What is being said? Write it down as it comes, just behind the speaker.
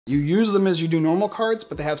You use them as you do normal cards,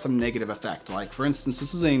 but they have some negative effect. Like for instance,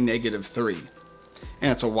 this is a -3,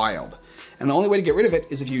 and it's a wild. And the only way to get rid of it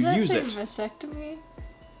is if you use it. Does that say vasectomy?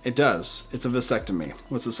 It does. It's a vasectomy.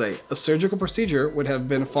 What's it say? A surgical procedure would have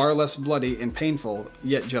been far less bloody and painful,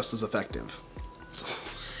 yet just as effective.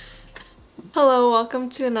 Hello, welcome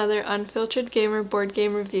to another Unfiltered Gamer board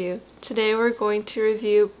game review. Today we're going to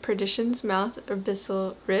review Perdition's Mouth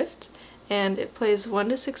Abyssal Rift, and it plays 1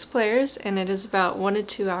 to 6 players, and it is about 1 to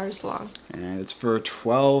 2 hours long. And it's for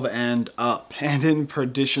 12 and up. And in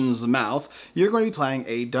Perdition's Mouth, you're going to be playing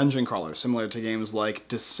a dungeon crawler, similar to games like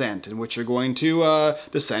Descent, in which you're going to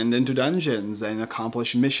descend into dungeons and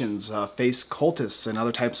accomplish missions, face cultists and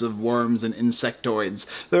other types of worms and insectoids.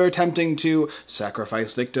 They're attempting to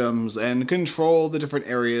sacrifice victims and control the different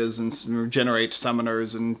areas and generate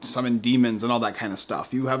summoners and summon demons and all that kind of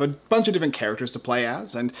stuff. You have a bunch of different characters to play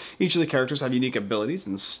as, and each of the characters have unique abilities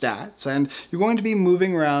and stats, and you're going to be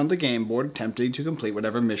moving around the game board attempting to complete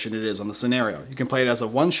whatever mission it is on the scenario. You can play it as a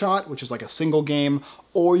one-shot, which is like a single game,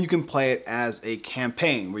 or you can play it as a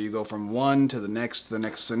campaign where you go from one to the next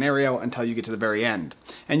scenario until you get to the very end.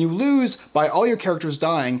 And you lose by all your characters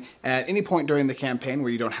dying at any point during the campaign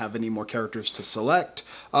where you don't have any more characters to select,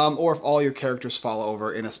 or if all your characters fall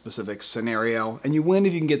over in a specific scenario, and you win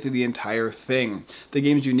if you can get through the entire thing. The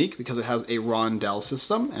game is unique because it has a rondel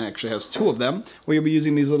system, and it actually has 2 of them, where you'll be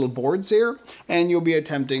using these little boards here, and you'll be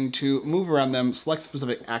attempting to move around them, select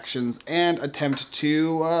specific actions, and attempt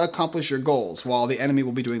to accomplish your goals, while the enemy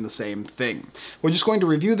will be doing the same thing. We're just going to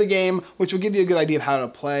review the game, which will give you a good idea of how to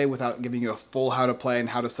play without giving you a full how to play and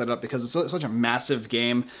how to set it up, because it's such a massive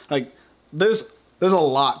game. Like, there's a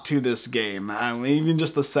lot to this game. Even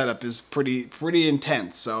just the setup is pretty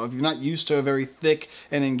intense. So if you're not used to a very thick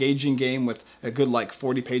and engaging game with a good like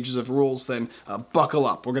 40 pages of rules, then buckle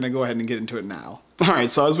up. We're gonna go ahead and get into it now.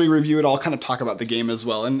 Alright, so as we review it, I'll kind of talk about the game as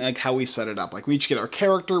well and like how we set it up. Like we each get our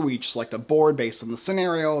character, we each select a board based on the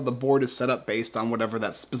scenario. The board is set up based on whatever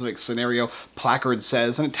that specific scenario placard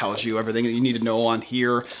says, and it tells you everything that you need to know on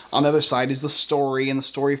here. On the other side is the story, and the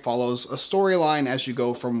story follows a storyline as you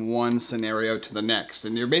go from one scenario to the next.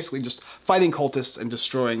 And you're basically just fighting cultists and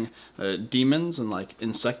destroying demons and like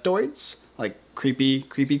insectoids, like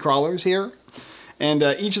creepy crawlers here. And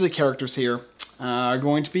each of the characters here are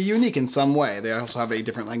going to be unique in some way. They also have a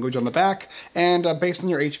different language on the back, and based on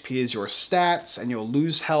your HP is your stats, and you'll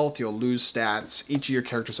lose health, you'll lose stats. Each of your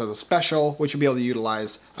characters has a special, which you'll be able to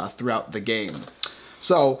utilize throughout the game.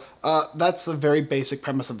 So that's the very basic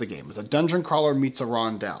premise of the game. It's a dungeon crawler meets a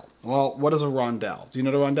rondel. Well, what is a rondel? Do you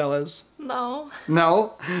know what a rondel is? No.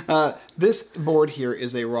 No? This board here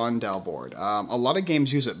is a rondel board. A lot of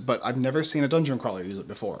games use it, but I've never seen a dungeon crawler use it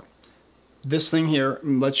before. This thing here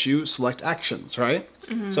lets you select actions, right?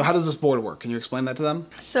 Mm-hmm. So how does this board work? Can you explain that to them?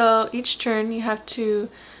 So each turn you have to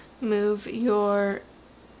move your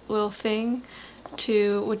little thing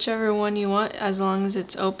to whichever one you want as long as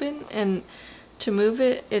it's open, and to move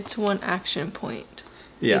it, it's 1 action point.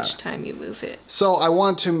 Yeah. Each time you move it. So I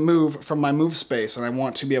want to move from my move space, and I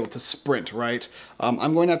want to be able to sprint, right?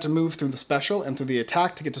 I'm going to have to move through the special and through the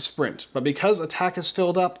attack to get to sprint. But because attack is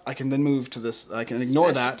filled up, I can then move to this. I can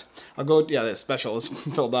ignore that. I'll go, yeah, the special is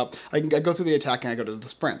filled up. I go through the attack and I go to the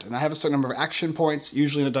sprint. And I have a certain number of action points,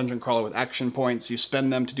 usually in a dungeon crawler with action points. You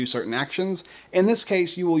spend them to do certain actions. In this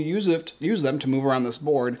case, you will use them to move around this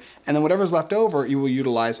board, and then whatever's left over, you will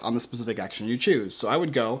utilize on the specific action you choose. So I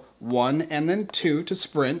would go 1 and then 2 to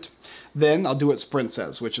sprint. Then I'll do what sprint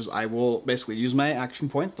says, which is I will basically use my action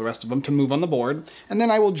points, the rest of them, to move on the board, and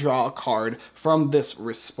then I will draw a card from this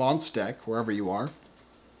response deck, wherever you are.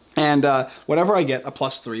 And whatever I get, a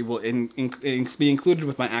 +3 will be included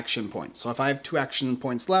with my action points. So if I have 2 action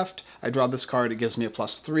points left, I draw this card, it gives me a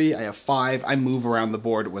 +3, I have 5, I move around the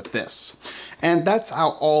board with this. And that's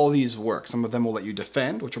how all these work. Some of them will let you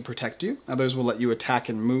defend, which will protect you. Others will let you attack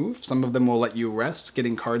and move. Some of them will let you rest,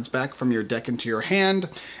 getting cards back from your deck into your hand.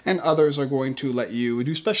 And others are going to let you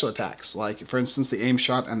do special attacks, like, for instance, the aim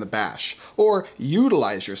shot and the bash. Or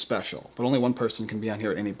utilize your special, but only 1 person can be on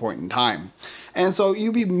here at any point in time. And so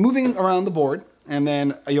you'll be moving around the board, and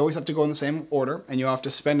then you always have to go in the same order, and you have to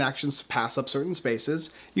spend actions to pass up certain spaces,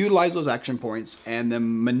 utilize those action points, and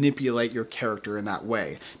then manipulate your character in that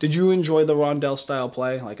way. Did you enjoy the rondel style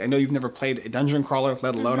play? Like, I know you've never played a dungeon crawler,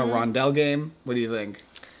 let alone a rondel game. What do you think?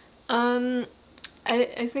 I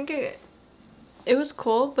think It was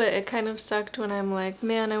cool, but it kind of sucked when I'm like,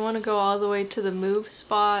 man, I want to go all the way to the move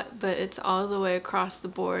spot, but it's all the way across the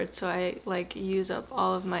board, so I like use up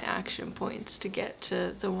all of my action points to get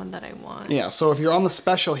to the one that I want. Yeah, so if you're on the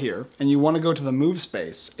special here and you want to go to the move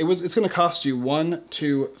space, it's going to cost you 1,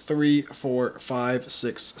 2, 3, 4, 5,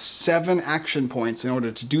 6, 7 action points in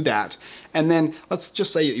order to do that. And then let's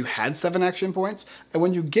just say you had 7 action points, and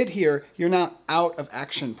when you get here, you're not out of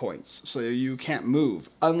action points, so you can't move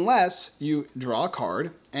unless you draw a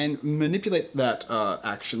card and manipulate that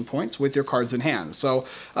action points with your cards in hand. So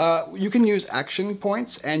you can use action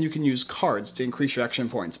points and you can use cards to increase your action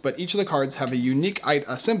points, but each of the cards have a unique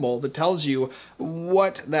symbol that tells you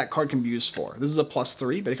what that card can be used for. This is a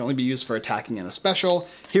 +3, but it can only be used for attacking in a special.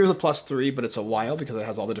 Here's a +3, but it's a wild because it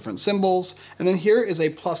has all the different symbols. And then here is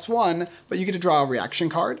a +1, but you get to draw a reaction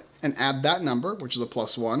card and add that number, which is a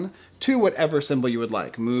 +1, to whatever symbol you would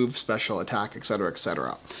like, move, special, attack, etc.,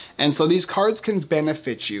 etc. And so these cards can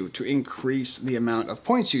benefit you to increase the amount of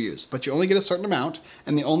points you use, but you only get a certain amount,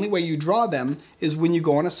 and the only way you draw them is when you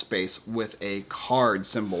go on a space with a card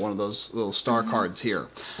symbol, one of those little star cards here.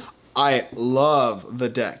 I love the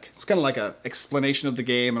deck. It's kind of like an explanation of the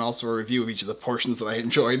game and also a review of each of the portions that I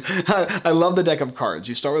enjoyed. I love the deck of cards.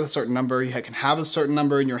 You start with a certain number, you can have a certain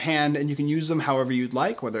number in your hand, and you can use them however you'd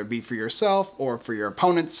like, whether it be for yourself or for your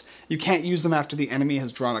opponents. You can't use them after the enemy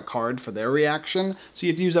has drawn a card for their reaction, so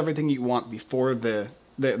you have to use everything you want before the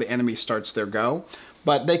enemy starts their go.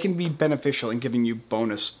 But they can be beneficial in giving you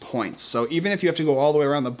bonus points. So even if you have to go all the way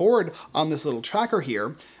around the board on this little tracker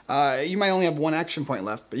here, you might only have 1 action point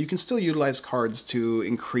left, but you can still utilize cards to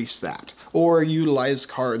increase that. Or utilize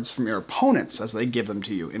cards from your opponents as they give them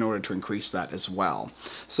to you in order to increase that as well.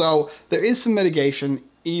 So there is some mitigation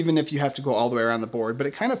even if you have to go all the way around the board, but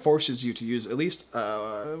it kind of forces you to use at least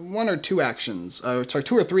 1 or 2 actions, sorry,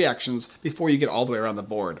 2 or 3 actions before you get all the way around the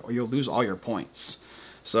board, or you'll lose all your points.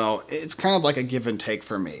 So it's kind of like a give and take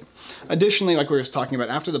for me. Additionally, like we were just talking about,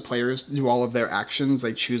 after the players do all of their actions,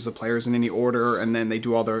 they choose the players in any order, and then they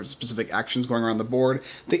do all their specific actions going around the board,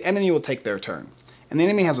 the enemy will take their turn. And the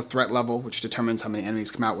enemy has a threat level, which determines how many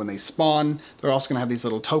enemies come out when they spawn. They're also going to have these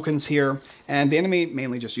little tokens here, and the enemy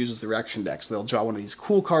mainly just uses the reaction deck. So they'll draw one of these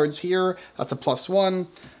cool cards here, that's a +1.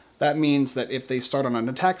 That means that if they start on an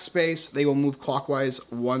attack space, they will move clockwise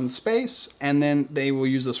 1 space, and then they will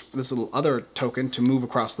use this little other token to move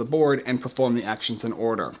across the board and perform the actions in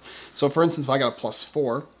order. So for instance, if I got a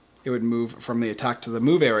 +4, it would move from the attack to the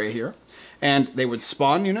move area here, and they would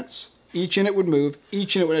spawn units, each unit would move,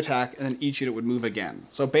 each unit would attack, and then each unit would move again.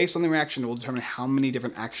 So based on the reaction, it will determine how many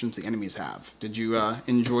different actions the enemies have. Did you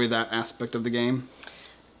enjoy that aspect of the game?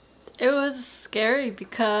 It was scary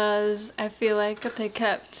because I feel like they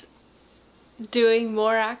kept doing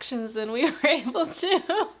more actions than we were able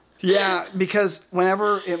to. Yeah, because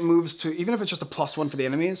whenever it moves to, even if it's just a +1 for the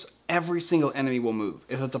enemies, every single enemy will move.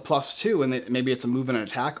 If it's a +2 and maybe it's a move and an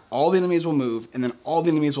attack, all the enemies will move, and then all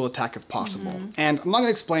the enemies will attack if possible. And I'm not going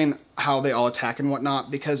to explain how they all attack and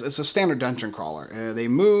whatnot, because it's a standard dungeon crawler. They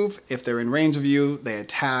move, if they're in range of you, they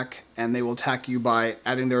attack, and they will attack you by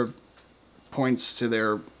adding their points to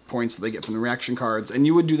their points that they get from the reaction cards, and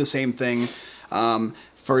you would do the same thing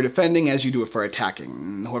for defending as you do it for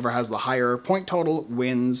attacking. Whoever has the higher point total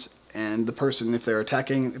wins, and the person, if they're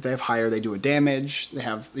attacking, if they have higher, they do a damage. They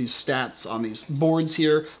have these stats on these boards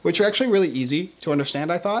here, which are actually really easy to understand,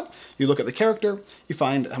 I thought. You look at the character, you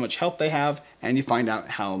find how much health they have, and you find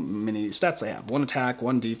out how many stats they have. 1 attack,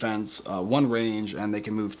 1 defense, 1 range, and they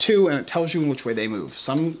can move 2, and it tells you in which way they move.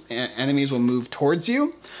 Some enemies will move towards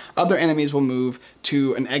you, other enemies will move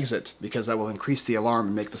to an exit, because that will increase the alarm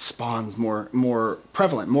and make the spawns more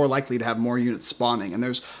prevalent, more likely to have more units spawning. And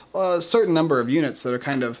there's a certain number of units that are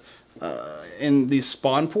kind of in these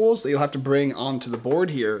spawn pools that you'll have to bring onto the board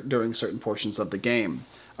here during certain portions of the game,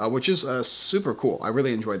 which is super cool. I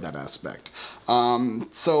really enjoyed that aspect.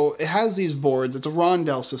 So it has these boards. It's a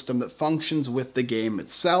rondel system that functions with the game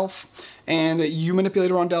itself, and you manipulate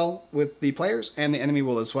a rondel with the players, and the enemy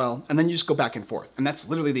will as well, and then you just go back and forth, and that's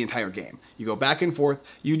literally the entire game. You go back and forth,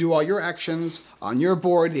 you do all your actions on your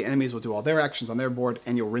board, the enemies will do all their actions on their board,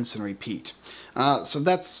 and you'll rinse and repeat. So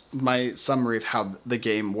that's my summary of how the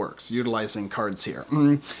game works, utilizing cards here.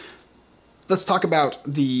 Let's talk about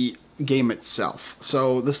the game itself.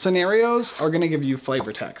 So the scenarios are going to give you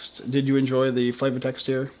flavor text. Did you enjoy the flavor text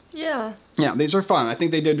here? Yeah. Yeah, these are fun. I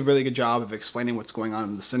think they did a really good job of explaining what's going on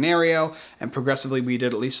in the scenario, and progressively we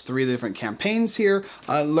did at least 3 different campaigns here,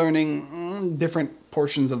 learning different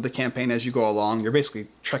portions of the campaign as you go along. You're basically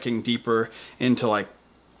trekking deeper into like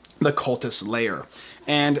the cultist layer.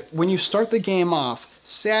 And when you start the game off,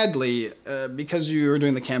 sadly, because you're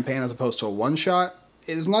doing the campaign as opposed to a one-shot,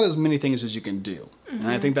 there's not as many things as you can do. And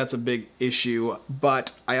I think that's a big issue,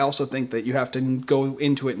 but I also think that you have to go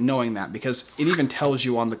into it knowing that, because it even tells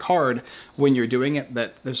you on the card when you're doing it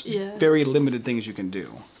that there's very limited things you can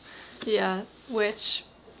do. Yeah, which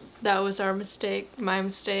that was our mistake, my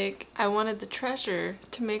mistake. I wanted the treasure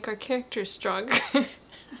to make our characters stronger.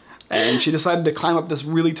 And she decided to climb up this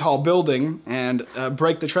really tall building and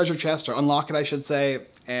break the treasure chest, or unlock it, I should say,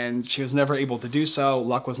 and she was never able to do so.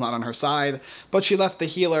 Luck was not on her side, but she left the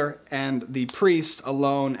healer and the priest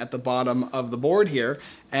alone at the bottom of the board here,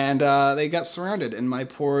 and they got surrounded, and my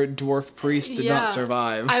poor dwarf priest did not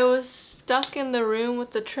survive. I was stuck in the room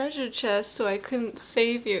with the treasure chest, so I couldn't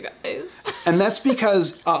save you guys. And that's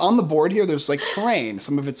because on the board here, there's like terrain.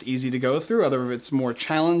 Some of it's easy to go through, other of it's more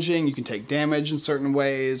challenging. You can take damage in certain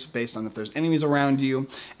ways based on if there's enemies around you.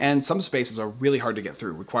 And some spaces are really hard to get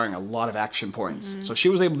through, requiring a lot of action points. So she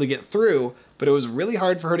was able to get through, but it was really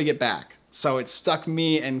hard for her to get back. So it stuck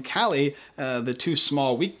me and Callie, the two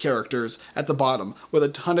small weak characters, at the bottom with a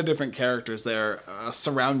ton of different characters there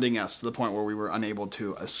surrounding us to the point where we were unable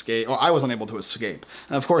to escape, or I was unable to escape.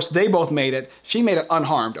 And of course, they both made it. She made it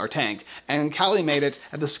unharmed, our tank, and Callie made it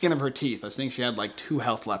at the skin of her teeth. I think she had like 2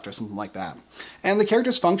 health left or something like that. And the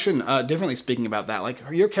characters function differently, speaking about that. Like,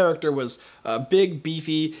 your character was big,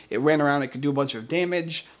 beefy, it ran around, it could do a bunch of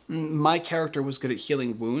damage. My character was good at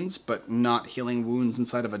healing wounds, but not healing wounds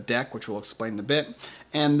inside of a deck, which we'll explain in a bit.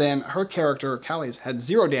 And then her character, Callie's, had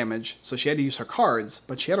 0 damage, so she had to use her cards,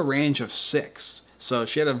 but she had a range of 6. So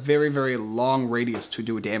she had a very, very long radius to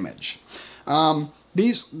do damage.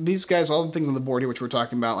 These guys, all the things on the board here, which we're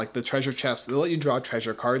talking about, like the treasure chest, they'll let you draw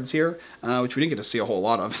treasure cards here, which we didn't get to see a whole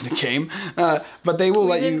lot of in the game. But they will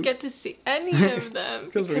let you... We didn't get to see any of them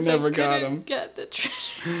because we never got them. Get the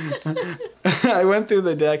treasure. I went through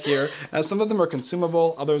the deck here. Some of them are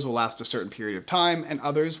consumable, others will last a certain period of time, and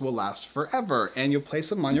others will last forever. And you'll place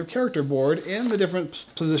them on your character board in the different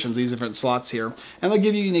positions, these different slots here, and they'll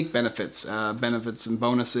give you unique benefits, and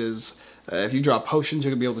bonuses. If you draw potions,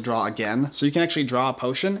 you're going to be able to draw again. So you can actually draw a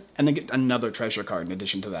potion and then get another treasure card in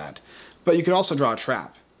addition to that. But you can also draw a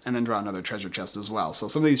trap and then draw another treasure chest as well. So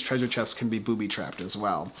some of these treasure chests can be booby-trapped as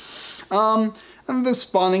well. And the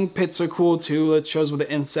spawning pits are cool too. It shows where the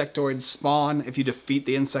insectoids spawn. If you defeat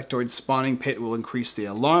the insectoid spawning pit, it will increase the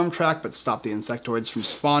alarm track, but stop the insectoids from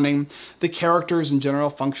spawning. The characters in general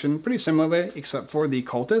function pretty similarly, except for the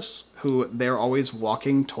cultists, who they're always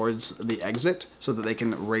walking towards the exit so that they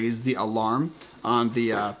can raise the alarm on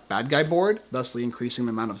the bad guy board, thusly increasing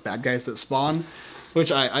the amount of bad guys that spawn,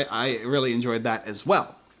 which I really enjoyed that as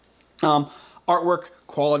well. Artwork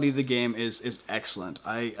quality of the game is excellent.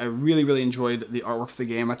 I really, really enjoyed the artwork for the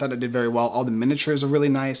game. I thought it did very well. All the miniatures are really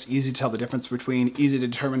nice, easy to tell the difference between, easy to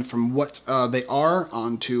determine from what they are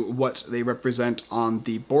onto what they represent on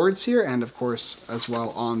the boards here, and of course as well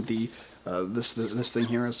on the this thing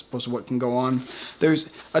here as opposed to what can go on.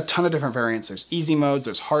 There's a ton of different variants. There's easy modes,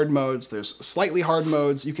 there's hard modes, there's slightly hard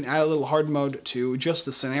modes. You can add a little hard mode to just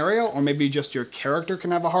the scenario, or maybe just your character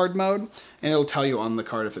can have a hard mode, and it'll tell you on the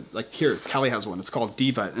card if it, like here, Callie has one, it's called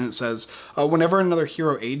Diva, and it says, whenever another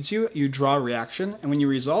hero aids you, you draw a reaction, and when you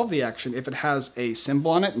resolve the action, if it has a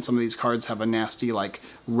symbol on it, and some of these cards have a nasty, like,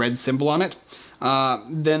 red symbol on it,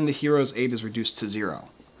 then the hero's aid is reduced to 0.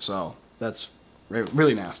 So that's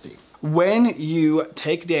really nasty. When you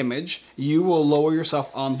take damage, you will lower yourself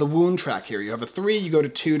on the wound track here. You have a 3, you go to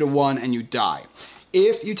 2 to 1, and you die.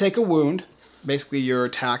 If you take a wound, basically your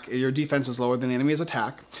defense is lower than the enemy's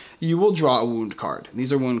attack, you will draw a wound card.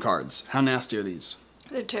 These are wound cards. How nasty are these?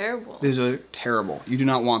 They're terrible. These are terrible. You do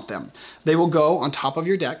not want them. They will go on top of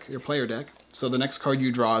your deck, your player deck, so the next card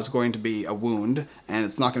you draw is going to be a wound, and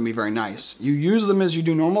it's not going to be very nice. You use them as you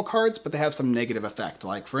do normal cards, but they have some negative effect.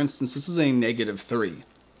 Like, for instance, this is a -3.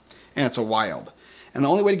 And it's a wild. And the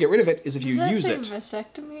only way to get rid of it is if you use it. Does that say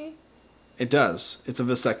vasectomy? It does. It's a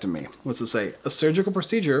vasectomy. What's it say? A surgical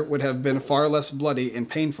procedure would have been far less bloody and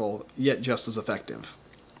painful, yet just as effective.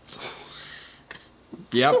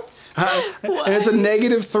 Yep. And it's a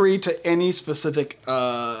 -3 to any specific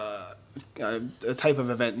type of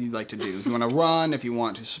event you'd like to do. If you want to run, if you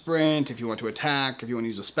want to sprint, if you want to attack, if you want to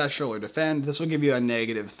use a special or defend, this will give you a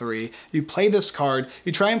 -3. You play this card,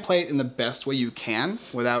 you try and play it in the best way you can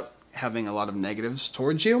without having a lot of negatives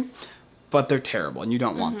towards you, but they're terrible and you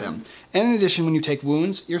don't want them. And in addition, when you take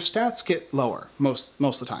wounds, your stats get lower most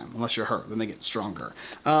of the time, unless you're hurt, then they get stronger.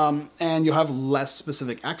 And you'll have less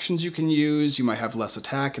specific actions you can use, you might have less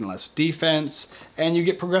attack and less defense, and you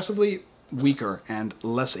get progressively weaker and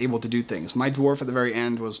less able to do things. My dwarf at the very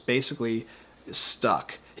end was basically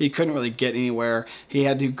stuck. He couldn't really get anywhere. He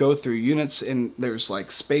had to go through units, and there's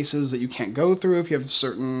like spaces that you can't go through if you have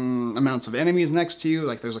certain amounts of enemies next to you.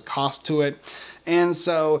 Like there's a cost to it. And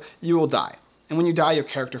so you will die. And when you die, your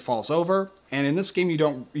character falls over. And in this game, you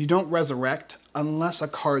don't resurrect unless a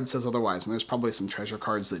card says otherwise. And there's probably some treasure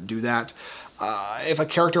cards that do that. If a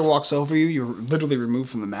character walks over you, you're literally removed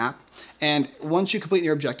from the map. And once you complete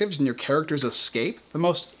your objectives and your characters escape, the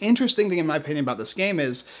most interesting thing in my opinion about this game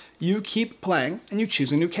is you keep playing and you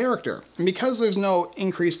choose a new character. And because there's no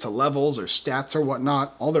increase to levels or stats or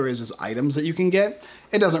whatnot, all there is items that you can get.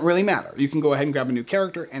 It doesn't really matter. You can go ahead and grab a new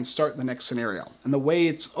character and start the next scenario. And the way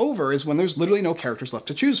it's over is when there's literally no characters left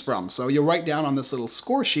to choose from. So you'll write down on this little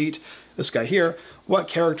score sheet, this guy here, what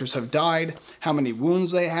characters have died, how many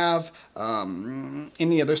wounds they have,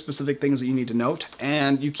 any other specific things that you need to note,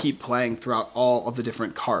 and you keep playing throughout all of the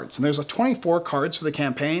different cards. And there's 24 cards for the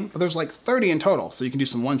campaign, but there's like 30 in total, so you can do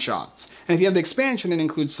some one-shots. And if you have the expansion, it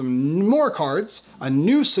includes some more cards, a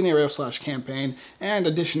new scenario/campaign, and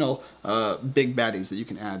additional big baddies that you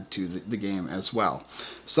can add to the game as well.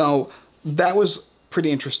 So that was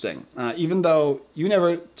pretty interesting. Even though you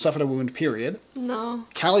never suffered a wound, period. No.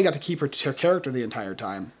 Callie got to keep her character the entire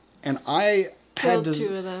time. And I Killed had to...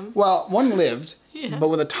 2 of them. Well, one lived, Yeah. but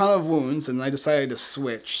with a ton of wounds, and I decided to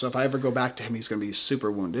switch. So if I ever go back to him, he's going to be super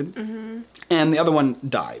wounded. Mm-hmm. And the other one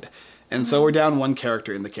died. And so we're down one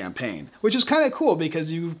character in the campaign, which is kind of cool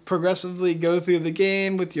because you progressively go through the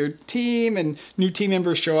game with your team, and new team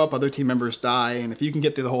members show up, other team members die, and if you can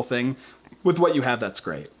get through the whole thing with what you have, that's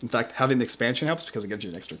great. In fact, having the expansion helps because it gives you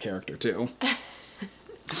an extra character too.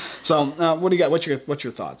 So, what do you got? What's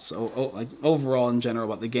your thoughts? Like overall, in general,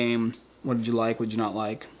 about the game? What did you like? What did you not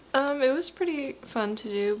like? It was pretty fun to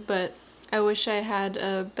do, but I wish I had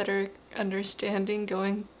a better understanding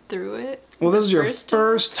going through it. Well, this is your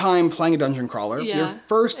first time playing a dungeon crawler. Yeah, your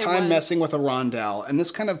first time messing with a rondelle, and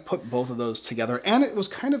this kind of put both of those together. And it was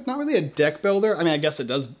kind of not really a deck builder. I mean, I guess it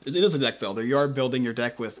is a deck builder. You are building your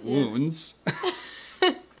deck with wounds.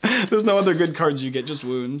 There's no other good cards you get, just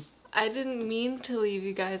wounds. I didn't mean to leave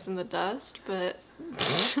you guys in the dust, but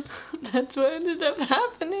that's what ended up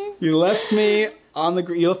happening. You left me on the...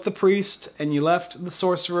 You left the priest, and you left the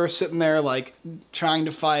sorcerer sitting there, like, trying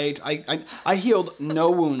to fight. I healed no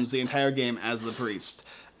wounds the entire game as the priest.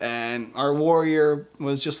 And our warrior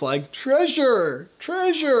was just like, treasure!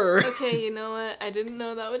 Treasure! Okay, you know what? I didn't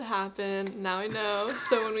know that would happen. Now I know.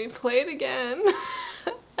 So when we play it again...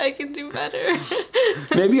 I can do better.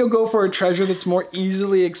 Maybe you'll go for a treasure that's more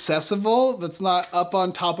easily accessible, that's not up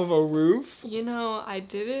on top of a roof. You know, I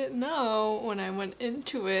didn't know when I went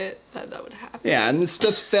into it that would happen. Yeah, and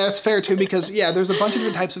that's fair too, because yeah, there's a bunch of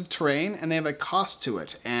different types of terrain, and they have a cost to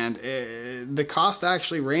it, and the cost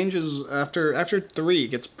actually ranges after 3. It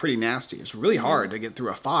gets pretty nasty. It's really hard to get through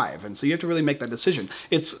a 5, and so you have to really make that decision.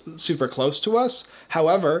 It's super close to us.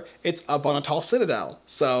 However, it's up on a tall citadel,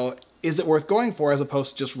 so. Is it worth going for as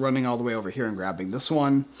opposed to just running all the way over here and grabbing this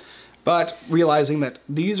one? But realizing that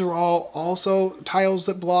these are all also tiles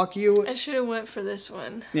that block you. I should have went for this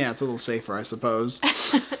one. Yeah, it's a little safer, I suppose.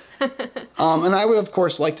 And I would, of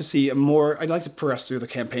course, like to see more... I'd like to progress through the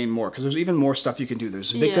campaign more, because there's even more stuff you can do.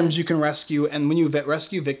 There's victims you can rescue, and when you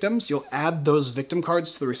rescue victims, you'll add those victim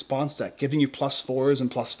cards to the response deck, giving you +4s and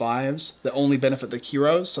 +5s that only benefit the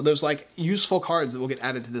heroes. So there's, like, useful cards that will get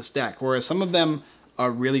added to this deck, whereas some of them... are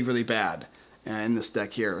really, really bad in this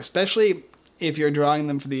deck here, especially if you're drawing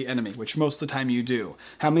them for the enemy, which most of the time you do.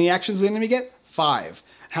 How many actions does the enemy get? 5.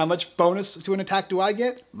 How much bonus to an attack do I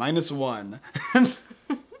get? -1.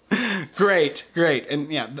 Great.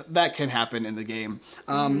 And yeah, that can happen in the game.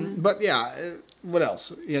 But yeah, what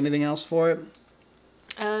else? Anything else for it?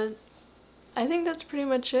 I think that's pretty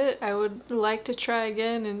much it. I would like to try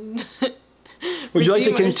again and... Would you like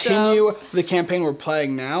to continue the campaign we're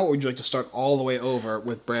playing now, or would you like to start all the way over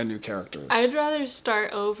with brand new characters? I'd rather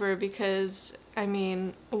start over because, I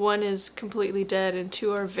mean, 1 is completely dead and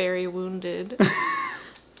 2 are very wounded.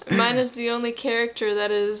 Mine is the only character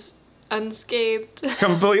that is unscathed.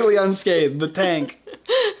 Completely unscathed, the tank.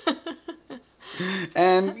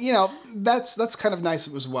 And, you know, that's kind of nice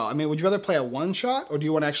as well. I mean, would you rather play a one-shot, or do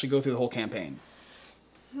you want to actually go through the whole campaign?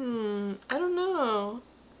 I don't know.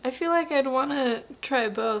 I feel like I'd want to try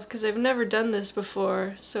both, because I've never done this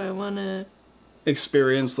before, so I want to...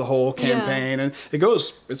 experience the whole campaign, and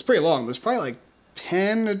it's pretty long. There's probably like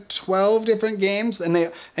 10 or 12 different games, and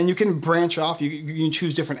you can branch off. You can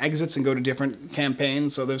choose different exits and go to different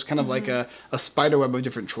campaigns, so there's kind of like a spider web of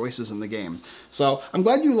different choices in the game. So I'm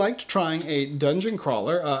glad you liked trying a dungeon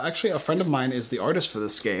crawler. Actually, a friend of mine is the artist for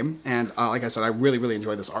this game, and like I said, I really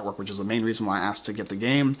enjoy this artwork, which is the main reason why I asked to get the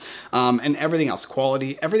game. And everything else,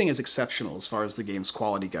 quality, everything is exceptional as far as the game's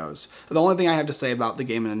quality goes. The only thing I have to say about the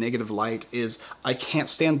game in a negative light is I can't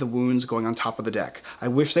stand the wounds going on top of the deck. I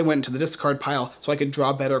wish they went into the discard pile so I could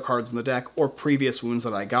draw better cards in the deck or previous wounds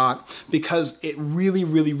that I got, because it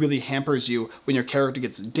really hampers you when your character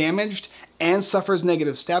gets damaged and suffers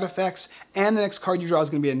negative stat effects, and the next card you draw is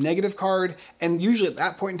going to be a negative card, and usually at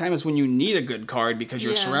that point in time is when you need a good card because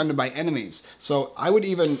you're surrounded by enemies. So I'm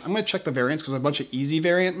going to check the variants because there's a bunch of easy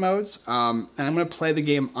variant modes, and I'm going to play the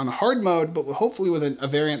game on hard mode, but hopefully with a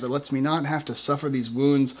variant that lets me not have to suffer these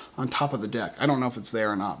wounds on top of the deck. I don't know if it's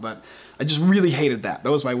there or not, but I just really hated that.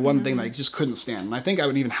 That was my one thing that I just couldn't stand. And I think I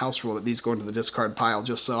would even house rule that these go into the discard pile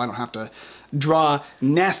just so I don't have to draw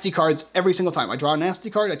nasty cards every single time. I draw a nasty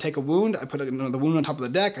card, I take a wound, I put another wound on top of the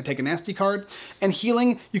deck, I take a nasty card. And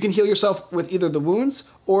healing, you can heal yourself with either the wounds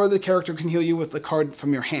or the character can heal you with the card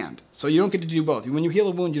from your hand. So you don't get to do both. When you heal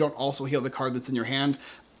a wound, you don't also heal the card that's in your hand.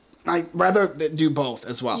 I'd rather do both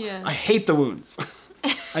as well. Yeah. I hate the wounds.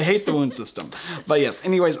 I hate the wound system. But yes,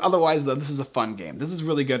 anyways, otherwise though, this is a fun game. This is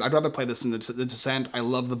really good. I'd rather play this in the Descent. I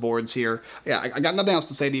love the boards here. Yeah, I got nothing else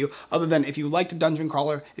to say to you other than if you liked a dungeon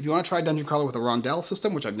crawler, if you want to try a dungeon crawler with a rondelle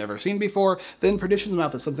system, which I've never seen before, then Perdition's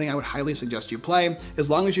Mouth is something I would highly suggest you play, as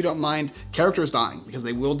long as you don't mind characters dying, because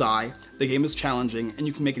they will die. The game is challenging, and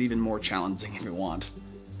you can make it even more challenging if you want.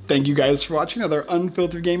 Thank you guys for watching another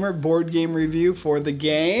Unfiltered Gamer board game review for the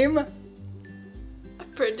game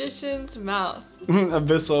Perdition's Mouth.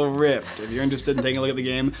 Abyssal Rift. If you're interested in taking a look at the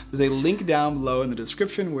game, there's a link down below in the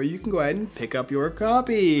description where you can go ahead and pick up your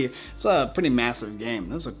copy. It's a pretty massive game.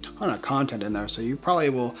 There's a ton of content in there, so you probably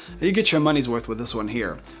will, you get your money's worth with this one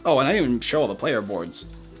here. Oh, and I didn't even show all the player boards.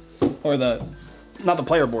 Or not the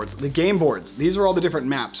player boards, the game boards. These are all the different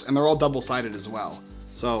maps, and they're all double-sided as well.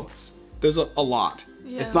 So there's a lot.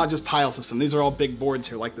 Yeah. It's not just tile system. These are all big boards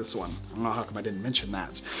here like this one. I don't know how come I didn't mention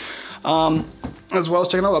that. As well as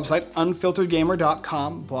checking out our website,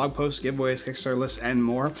 unfilteredgamer.com, blog posts, giveaways, Kickstarter lists, and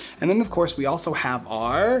more. And then of course we also have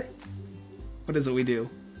our, what is it we do?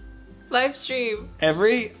 Live stream.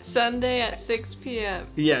 Every Sunday at 6 p.m.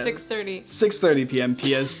 Yeah. 6:30. 6:30 p.m.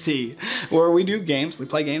 PST, where we do games, we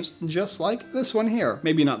play games just like this one here.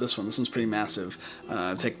 Maybe not this one, this one's pretty massive.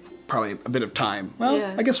 Take probably a bit of time. Well,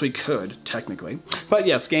 yeah. I guess we could, technically. But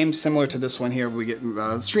yes, games similar to this one here. We get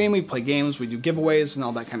stream, we play games, we do giveaways and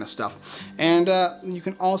all that kind of stuff. And you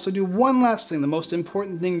can also do one last thing. The most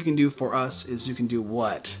important thing you can do for us is you can do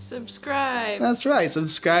what? Subscribe. That's right.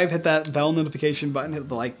 Subscribe, hit that bell notification button, hit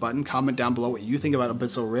the like button, comment down below what you think about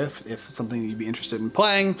Abyssal Rift, if it's something you'd be interested in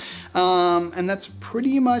playing. And that's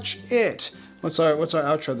pretty much it. What's our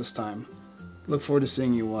outro this time? Look forward to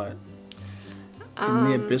seeing you what?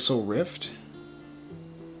 In the Abyssal Rift?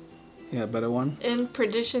 Yeah, better one? In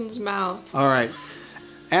Perdition's Mouth. All right.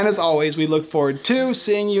 And as always, we look forward to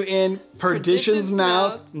seeing you in Perdition's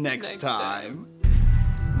Mouth next time.